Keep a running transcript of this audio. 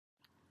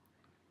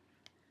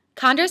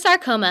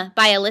Chondrosarcoma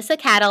by Alyssa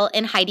Cattle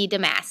and Heidi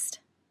Damast.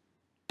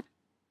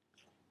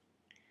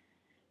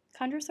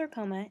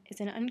 Chondrosarcoma is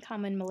an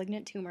uncommon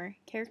malignant tumor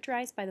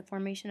characterized by the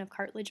formation of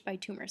cartilage by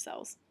tumor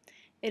cells.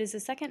 It is the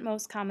second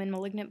most common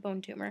malignant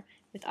bone tumor,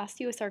 with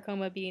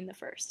osteosarcoma being the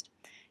first.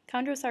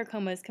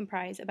 Chondrosarcomas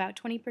comprise about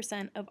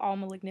 20% of all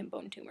malignant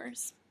bone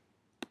tumors.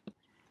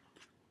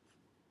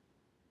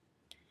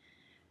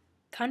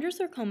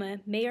 Chondrosarcoma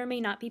may or may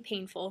not be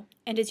painful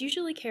and is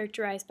usually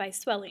characterized by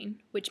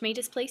swelling, which may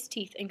displace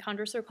teeth in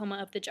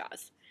chondrosarcoma of the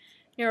jaws.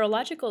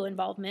 Neurological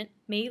involvement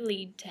may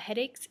lead to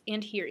headaches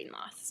and hearing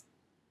loss.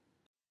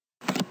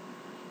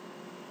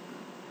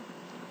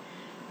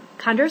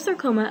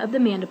 Chondrosarcoma of the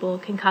mandible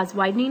can cause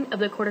widening of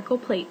the cortical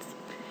plates.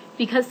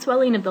 Because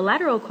swelling of the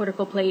lateral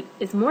cortical plate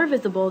is more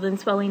visible than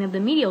swelling of the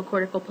medial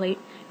cortical plate,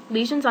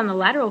 lesions on the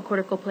lateral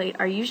cortical plate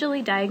are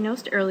usually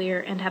diagnosed earlier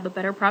and have a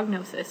better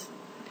prognosis.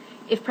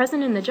 If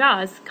present in the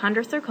jaws,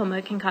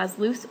 chondrosarcoma can cause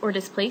loose or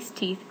displaced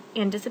teeth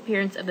and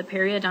disappearance of the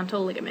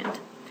periodontal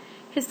ligament.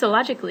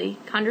 Histologically,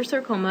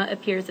 chondrosarcoma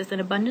appears as an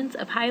abundance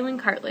of hyaline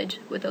cartilage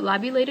with a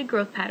lobulated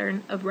growth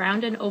pattern of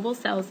round and oval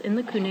cells in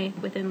the lacunae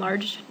with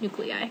enlarged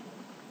nuclei.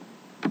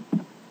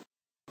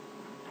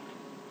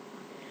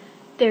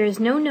 There is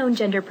no known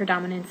gender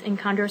predominance in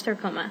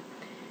chondrosarcoma.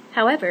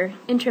 However,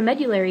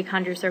 intramedullary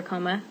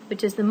chondrosarcoma,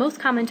 which is the most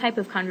common type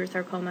of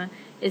chondrosarcoma,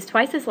 is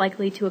twice as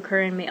likely to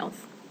occur in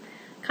males.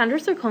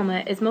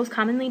 Chondrosarcoma is most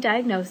commonly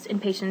diagnosed in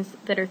patients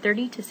that are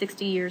 30 to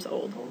 60 years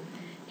old.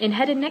 In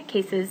head and neck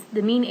cases,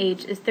 the mean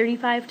age is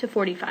 35 to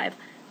 45,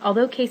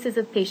 although cases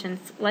of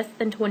patients less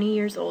than 20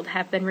 years old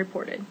have been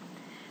reported.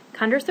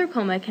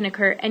 Chondrosarcoma can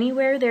occur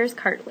anywhere there is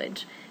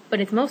cartilage, but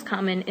it's most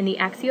common in the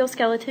axial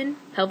skeleton,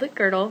 pelvic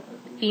girdle,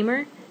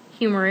 femur,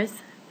 humerus,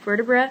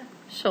 vertebra,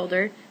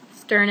 shoulder,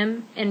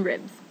 sternum, and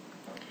ribs.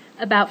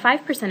 About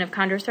 5% of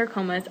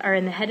chondrosarcomas are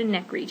in the head and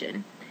neck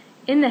region.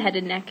 In the head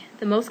and neck,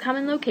 the most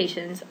common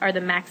locations are the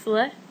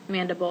maxilla,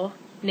 mandible,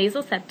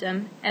 nasal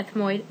septum,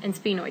 ethmoid, and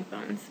sphenoid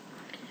bones.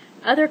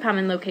 Other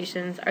common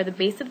locations are the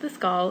base of the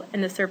skull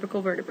and the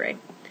cervical vertebrae.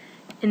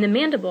 In the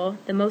mandible,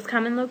 the most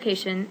common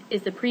location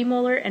is the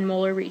premolar and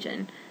molar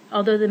region,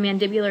 although the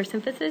mandibular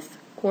symphysis,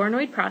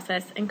 coronoid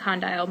process, and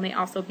condyle may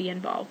also be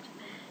involved.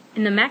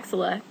 In the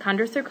maxilla,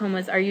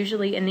 chondrosarcomas are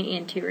usually in the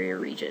anterior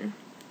region.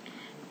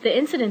 The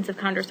incidence of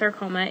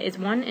chondrosarcoma is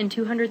 1 in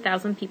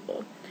 200,000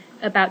 people.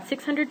 About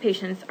 600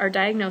 patients are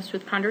diagnosed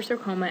with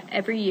chondrosarcoma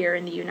every year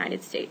in the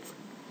United States.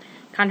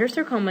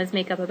 Chondrosarcomas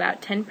make up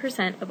about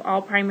 10% of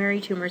all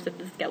primary tumors of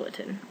the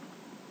skeleton.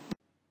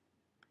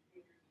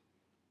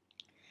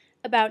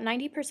 About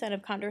 90%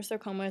 of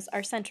chondrosarcomas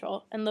are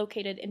central and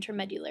located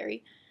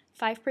intramedullary.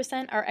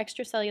 5% are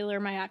extracellular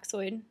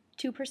myxoid,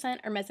 2%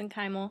 are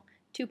mesenchymal,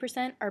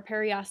 2% are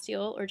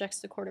periosteal or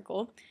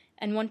juxtacortical,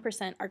 and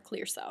 1% are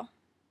clear cell.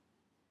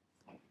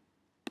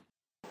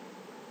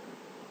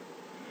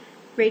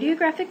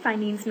 Radiographic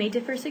findings may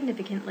differ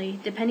significantly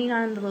depending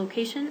on the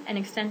location and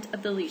extent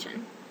of the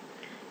lesion.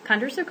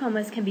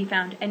 Chondrosarcomas can be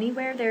found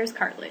anywhere there is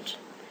cartilage.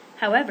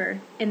 However,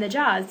 in the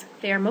jaws,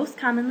 they are most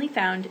commonly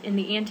found in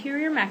the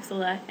anterior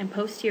maxilla and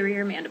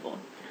posterior mandible.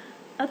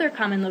 Other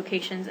common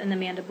locations in the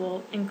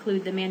mandible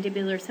include the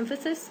mandibular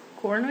symphysis,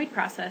 coronoid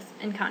process,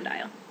 and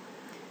condyle.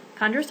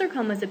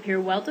 Chondrosarcomas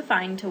appear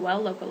well-defined to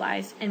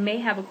well-localized and may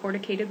have a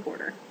corticated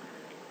border.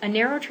 A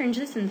narrow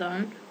transition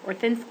zone, or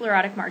thin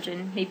sclerotic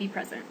margin, may be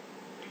present.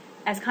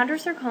 As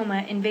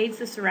chondrosarcoma invades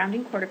the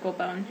surrounding cortical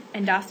bone,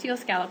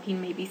 endosteoscalloping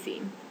may be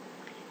seen.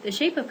 The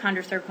shape of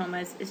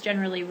chondrosarcomas is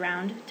generally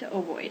round to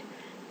ovoid.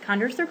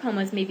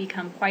 Chondrosarcomas may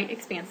become quite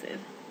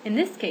expansive. In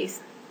this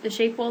case, the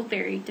shape will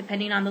vary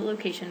depending on the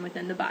location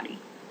within the body.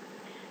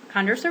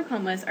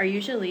 Chondrosarcomas are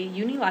usually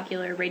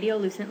unilocular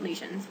radiolucent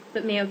lesions,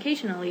 but may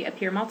occasionally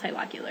appear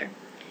multilocular.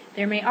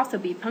 There may also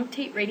be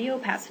punctate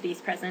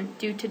radiopacities present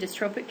due to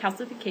dystrophic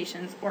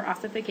calcifications or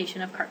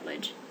ossification of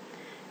cartilage.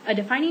 A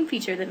defining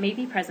feature that may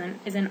be present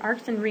is an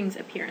arcs and rings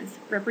appearance,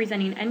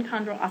 representing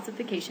enchondral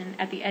ossification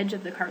at the edge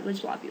of the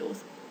cartilage lobules.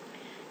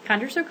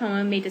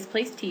 Chondrosarcoma may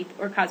displace teeth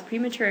or cause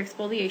premature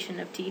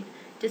exfoliation of teeth,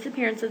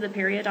 disappearance of the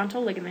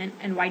periodontal ligament,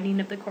 and widening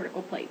of the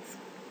cortical plates.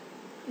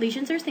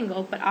 Lesions are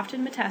single but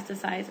often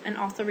metastasize and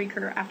also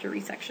recur after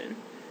resection.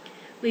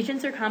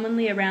 Lesions are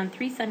commonly around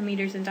 3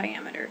 centimeters in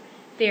diameter.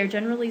 They are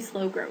generally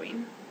slow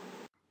growing.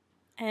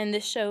 And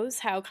this shows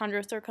how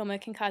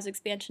chondrosarcoma can cause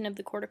expansion of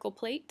the cortical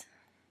plate.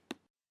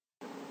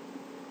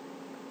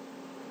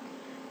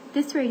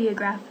 This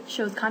radiograph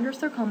shows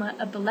chondrosarcoma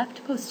of the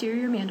left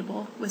posterior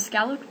mandible with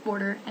scalloped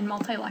border and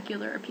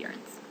multilocular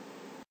appearance.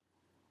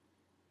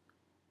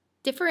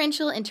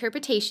 Differential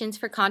interpretations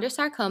for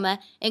chondrosarcoma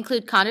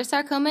include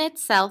chondrosarcoma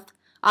itself,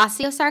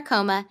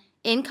 osteosarcoma,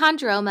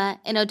 enchondroma,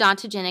 and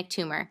odontogenic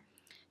tumor.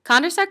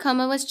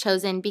 Chondrosarcoma was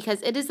chosen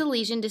because it is the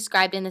lesion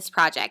described in this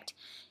project.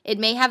 It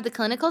may have the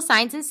clinical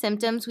signs and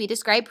symptoms we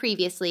described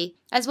previously,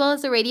 as well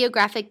as the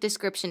radiographic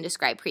description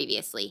described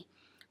previously.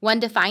 One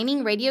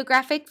defining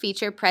radiographic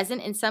feature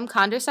present in some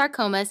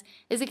chondrosarcomas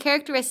is a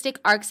characteristic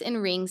arcs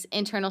and rings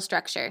internal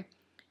structure.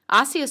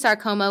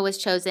 Osteosarcoma was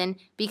chosen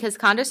because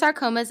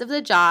chondrosarcomas of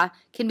the jaw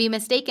can be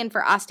mistaken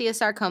for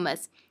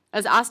osteosarcomas,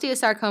 as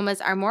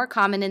osteosarcomas are more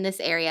common in this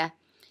area.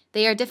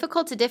 They are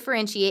difficult to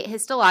differentiate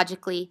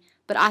histologically,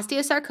 but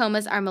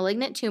osteosarcomas are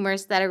malignant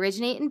tumors that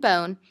originate in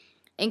bone,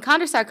 and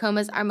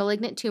chondrosarcomas are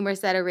malignant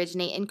tumors that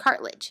originate in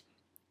cartilage.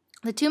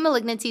 The two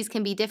malignancies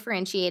can be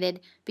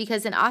differentiated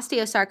because in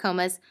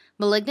osteosarcomas,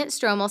 malignant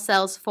stromal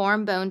cells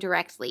form bone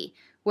directly,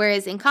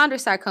 whereas in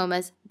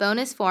chondrosarcomas, bone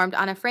is formed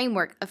on a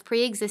framework of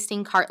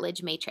pre-existing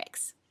cartilage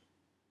matrix.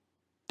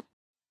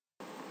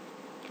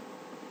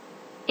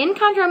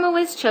 Enchondroma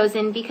was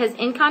chosen because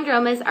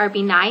enchondromas are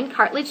benign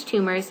cartilage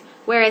tumors,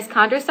 whereas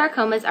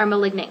chondrosarcomas are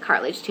malignant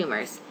cartilage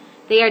tumors.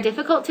 They are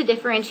difficult to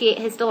differentiate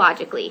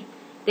histologically.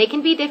 They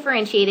can be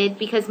differentiated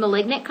because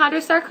malignant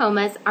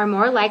chondrosarcomas are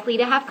more likely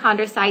to have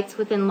chondrocytes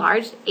within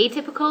large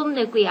atypical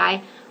nuclei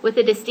with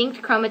a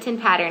distinct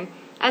chromatin pattern,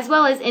 as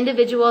well as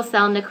individual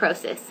cell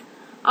necrosis.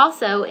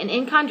 Also, in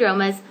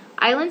enchondromas,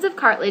 islands of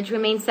cartilage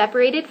remain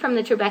separated from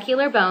the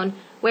trabecular bone,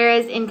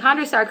 whereas in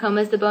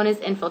chondrosarcomas the bone is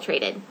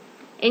infiltrated.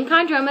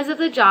 Enchondromas of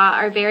the jaw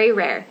are very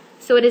rare,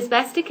 so it is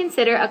best to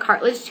consider a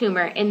cartilage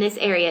tumor in this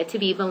area to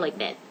be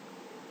malignant.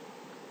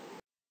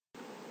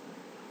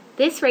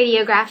 This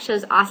radiograph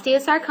shows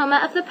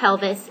osteosarcoma of the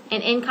pelvis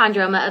and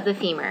enchondroma of the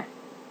femur.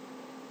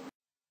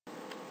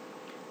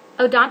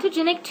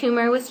 Odontogenic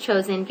tumor was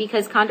chosen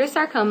because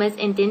chondrosarcomas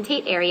in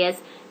dentate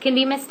areas can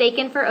be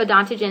mistaken for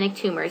odontogenic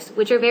tumors,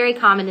 which are very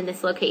common in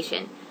this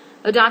location.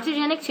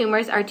 Odontogenic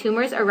tumors are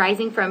tumors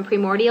arising from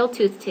primordial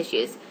tooth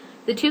tissues.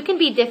 The two can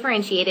be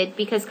differentiated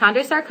because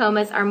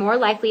chondrosarcomas are more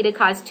likely to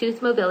cause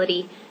tooth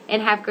mobility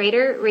and have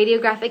greater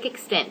radiographic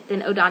extent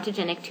than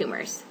odontogenic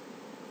tumors.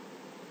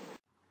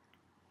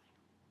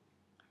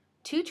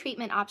 Two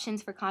treatment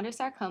options for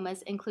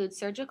chondrosarcomas include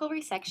surgical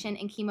resection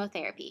and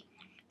chemotherapy.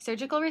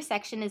 Surgical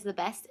resection is the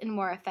best and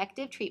more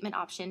effective treatment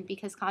option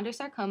because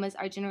chondrosarcomas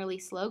are generally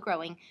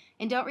slow-growing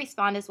and don't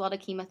respond as well to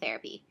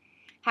chemotherapy.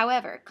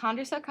 However,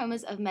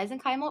 chondrosarcomas of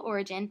mesenchymal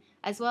origin,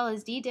 as well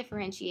as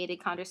dedifferentiated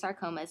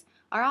chondrosarcomas,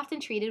 are often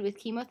treated with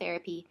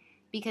chemotherapy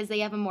because they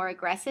have a more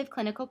aggressive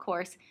clinical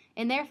course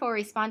and therefore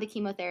respond to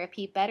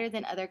chemotherapy better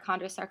than other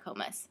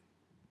chondrosarcomas.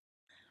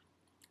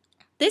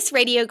 This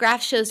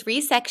radiograph shows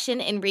resection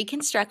and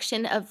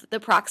reconstruction of the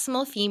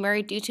proximal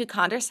femur due to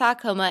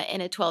chondrosarcoma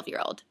in a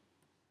 12-year-old.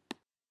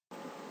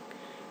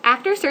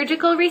 After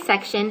surgical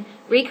resection,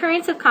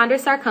 recurrence of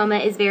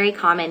chondrosarcoma is very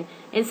common,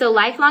 and so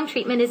lifelong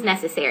treatment is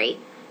necessary.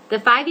 The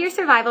 5-year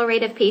survival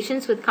rate of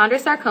patients with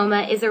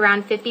chondrosarcoma is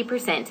around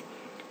 50%.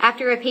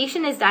 After a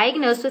patient is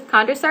diagnosed with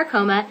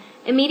chondrosarcoma,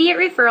 immediate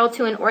referral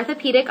to an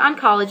orthopedic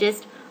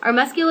oncologist or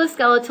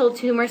musculoskeletal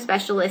tumor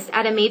specialist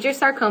at a major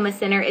sarcoma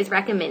center is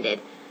recommended.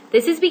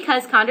 This is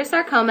because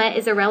chondrosarcoma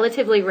is a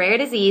relatively rare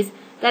disease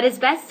that is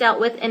best dealt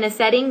with in a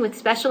setting with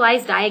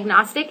specialized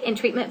diagnostic and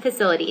treatment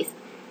facilities.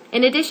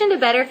 In addition to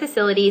better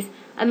facilities,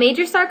 a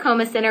major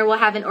sarcoma center will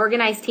have an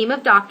organized team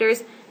of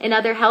doctors and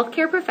other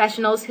healthcare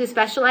professionals who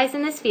specialize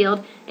in this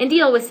field and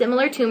deal with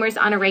similar tumors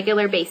on a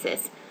regular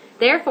basis.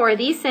 Therefore,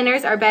 these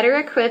centers are better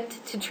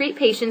equipped to treat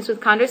patients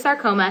with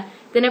chondrosarcoma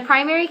than a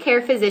primary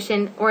care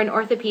physician or an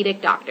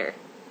orthopedic doctor.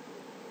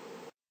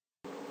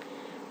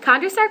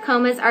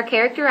 Chondrosarcomas are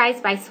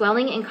characterized by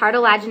swelling in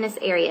cartilaginous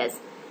areas.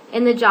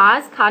 In the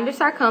jaws,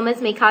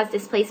 chondrosarcomas may cause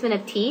displacement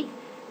of teeth,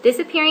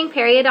 disappearing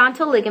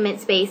periodontal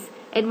ligament space,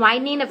 and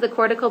widening of the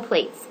cortical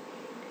plates.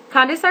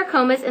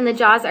 Chondrosarcomas in the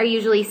jaws are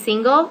usually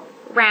single,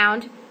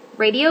 round,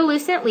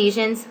 radiolucent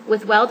lesions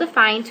with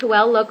well-defined to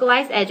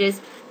well-localized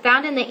edges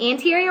found in the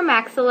anterior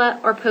maxilla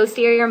or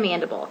posterior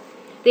mandible.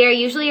 They are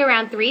usually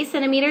around 3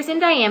 centimeters in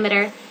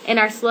diameter and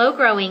are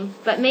slow-growing,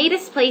 but may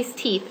displace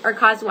teeth or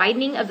cause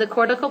widening of the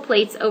cortical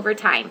plates over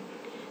time.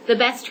 The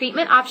best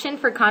treatment option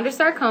for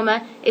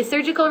chondrosarcoma is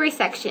surgical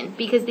resection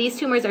because these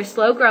tumors are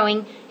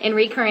slow-growing and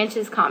recurrence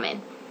is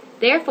common.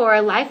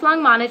 Therefore,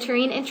 lifelong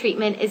monitoring and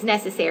treatment is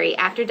necessary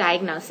after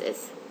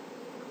diagnosis.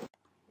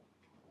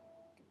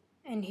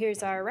 And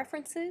here's our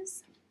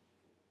references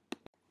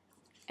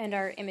and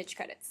our image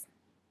credits.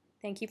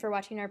 Thank you for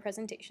watching our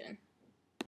presentation.